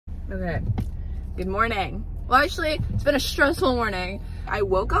Okay, good morning. Well, actually, it's been a stressful morning. I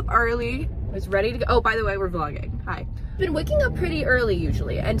woke up early, was ready to go. Oh, by the way, we're vlogging. Hi. I've been waking up pretty early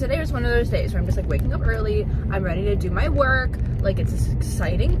usually, and today was one of those days where I'm just like waking up early, I'm ready to do my work, like it's this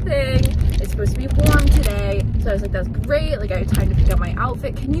exciting thing, it's supposed to be warm today, so I was like, that's great, like I had time to pick out my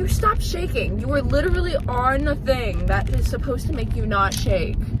outfit. Can you stop shaking? You are literally on the thing that is supposed to make you not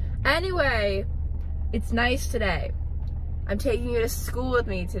shake. Anyway, it's nice today. I'm taking you to school with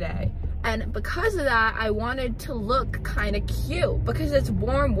me today. And because of that, I wanted to look kind of cute because it's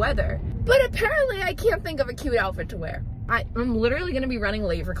warm weather. But apparently I can't think of a cute outfit to wear. I'm literally gonna be running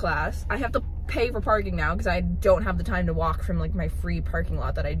late for class. I have to pay for parking now because I don't have the time to walk from like my free parking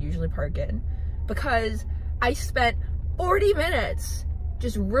lot that I'd usually park in. Because I spent 40 minutes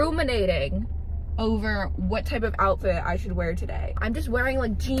just ruminating over what type of outfit I should wear today. I'm just wearing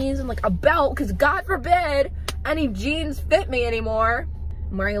like jeans and like a belt because God forbid any jeans fit me anymore.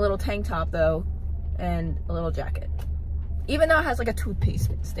 I'm wearing a little tank top though, and a little jacket. Even though it has like a toothpaste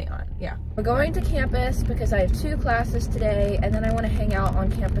stain on it, yeah. We're going to campus because I have 2 classes today, and then I want to hang out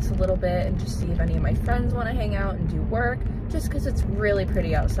on campus a little bit and just see if any of my friends want to hang out and do work, just because it's really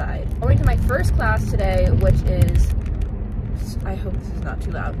pretty outside. I'm going to my first class today, which is, I hope this is not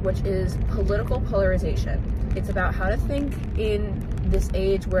too loud, which is political polarization. It's about how to think in this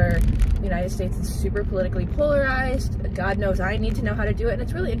age where the United States is super politically polarized. God knows I need to know how to do it, and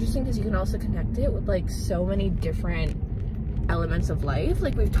it's really interesting because you can also connect it with like so many different elements of life.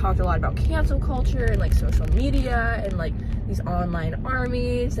 Like we've talked a lot about cancel culture and like social media and like these online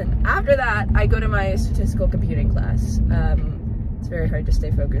armies, and after that I go to my statistical computing class. It's very hard to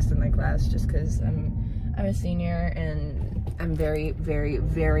stay focused in my class just because I'm a senior and I'm very, very,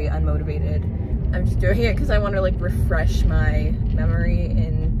 very unmotivated. I'm just doing it because I want to like refresh my memory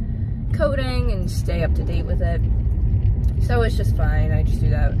in coding and stay up to date with it. So it's just fine. I just do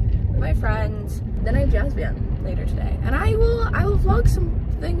that with my friends. Then I have jazz band later today, and I will vlog some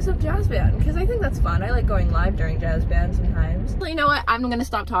things of jazz band because I think that's fun. I like going live during jazz band sometimes. Well, you know what? I'm gonna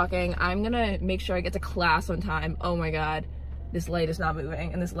stop talking. I'm gonna make sure I get to class on time. Oh my God, this light is not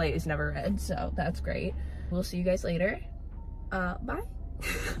moving, and this light is never red, so that's great. We'll see you guys later. Bye.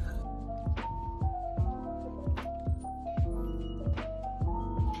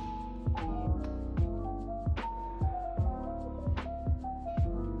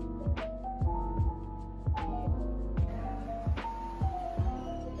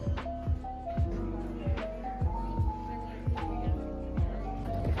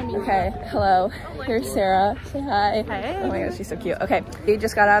 Okay, hello, here's Sarah, say hi. Hi. Oh my gosh, she's so cute. Okay, we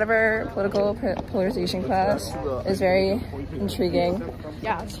just got out of our political polarization class. It was very intriguing.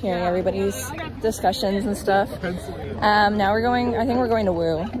 Yeah. Just hearing everybody's discussions and stuff. Now we're going, I think we're going to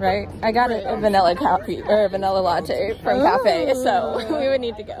Woo, right? I got a vanilla coffee, or a vanilla latte from Cafe, so we would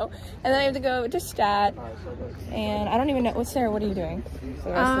need to go. And then I have to go to Stat, and I don't even know, Sarah, what are you doing for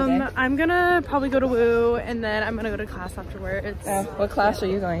the rest of the day? I'm gonna probably go to Woo, and then I'm gonna go to class afterwards. What class are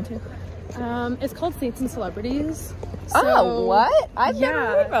you going to? It's called Saints and Celebrities. Oh, what? I've never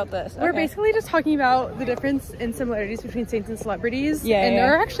heard about this. We're basically just talking about the difference in similarities between saints and celebrities. Yeah, and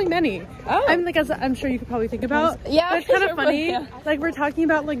there are actually many. Oh. I mean, like, as I'm sure you could probably think about. Yeah. But it's kind of funny. Yeah. Like, we're talking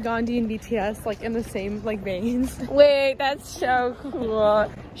about, like, Gandhi and BTS, like, in the same, like, veins. Wait, that's so cool.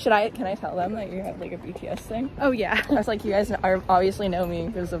 Can I tell them that you have, like, a BTS thing? Oh, yeah. I was like, you guys obviously know me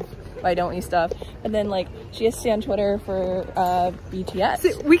because of Why Don't We stuff. And then, like, she has to stay on Twitter for BTS.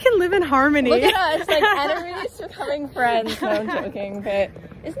 So we can live in harmony. Look at us, like, enemies becoming friends. No, I'm joking, but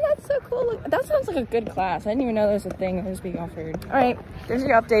isn't that so cool? Look, that sounds like a good class. I didn't even know there was a thing that was being offered. All right, there's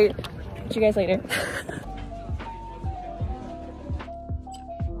your update. See you guys later.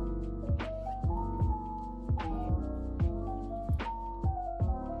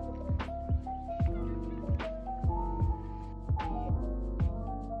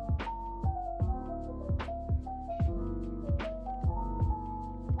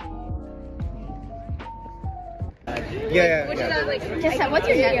 Yeah. Just what's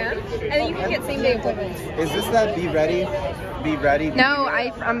your name? And then you can get same day appointments. Is this that Be Ready? Be Ready? No,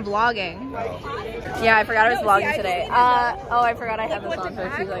 I'm vlogging. Yeah, I forgot I was vlogging today. Oh, I forgot I had this on for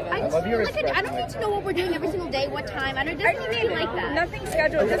 2 seconds. I don't need to know what we're doing every single day, what time. I don't need to like that. Nothing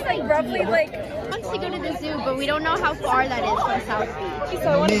scheduled, just like roughly like. I want to go to the zoo, but we don't know how far that is from South Beach. So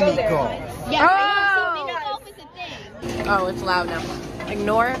I want to go there. Yeah, I know, so mini golf is a thing. Oh, it's loud now.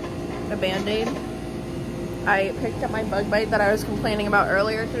 Ignore the Band-Aid. I picked up my bug bite that I was complaining about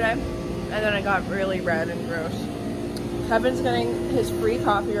earlier today, and then it got really red and gross. Kevin's getting his free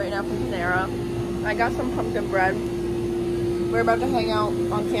coffee right now from Panera. I got some pumpkin bread. We're about to hang out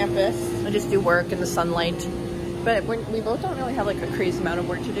on campus and just do work in the sunlight. but we both don't really have like a crazy amount of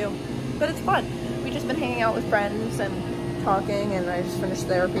work to do, but it's fun. We've just been hanging out with friends and talking, and I just finished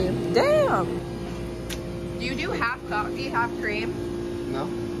therapy. Damn! Do you do half coffee, half cream? No.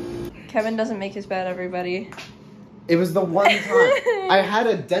 Kevin doesn't make his bed, everybody. It was the one time. I had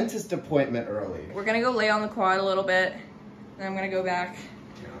a dentist appointment early. We're gonna go lay on the quad a little bit, and I'm gonna go back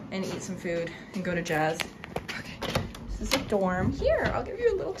and eat some food and go to Jazz. Okay, this is a dorm. Here, I'll give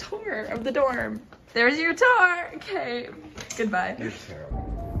you a little tour of the dorm. There's your tour. Okay, goodbye. You're terrible.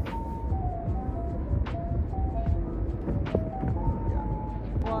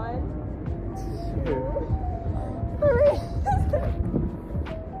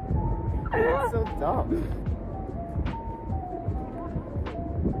 It's so dumb.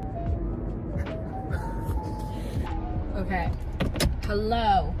 Okay.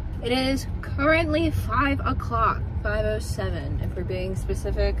 Hello. It is currently 5 o'clock, 5:07 if we're being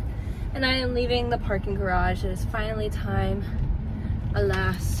specific, and I am leaving the parking garage. It is finally time.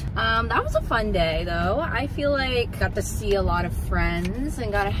 Alas. That was a fun day though. I feel like got to see a lot of friends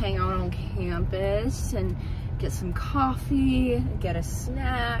and got to hang out on campus and get some coffee, get a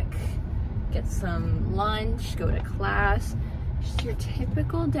snack, get some lunch, go to class. Just your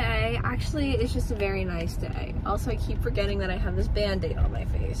typical day. Actually, it's just a very nice day. Also, I keep forgetting that I have this band-aid on my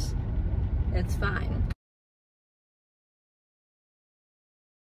face. It's fine.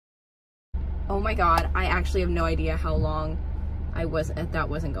 Oh my god, I actually have no idea how long that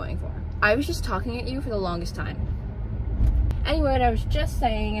wasn't going for. I was just talking at you for the longest time. Anyway, what I was just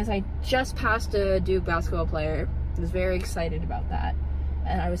saying is I just passed a Duke basketball player. I was very excited about that.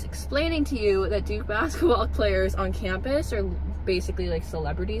 And I was explaining to you that Duke basketball players on campus are basically like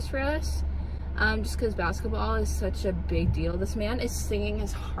celebrities for us. Just because basketball is such a big deal. This man is singing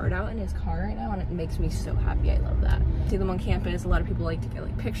his heart out in his car right now, and it makes me so happy. I love that. See them on campus. A lot of people like to get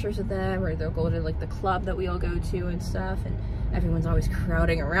like pictures of them, or they'll go to like the club that we all go to and stuff, and everyone's always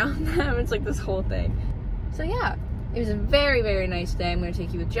crowding around them. It's like this whole thing. So yeah, it was a very, very nice day. I'm gonna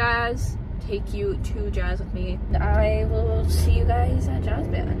take you with Jazz. Take you to Jazz with me. I will see you guys at Jazz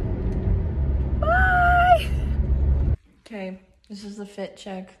Band. Bye! Okay, this is the fit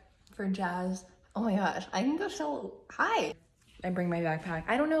check for Jazz. Oh my gosh, I can go so high. I bring my backpack.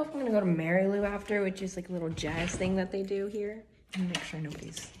 I don't know if I'm gonna go to Mary Lou after, which is like a little jazz thing that they do here. And make sure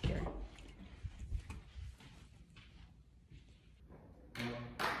nobody's here.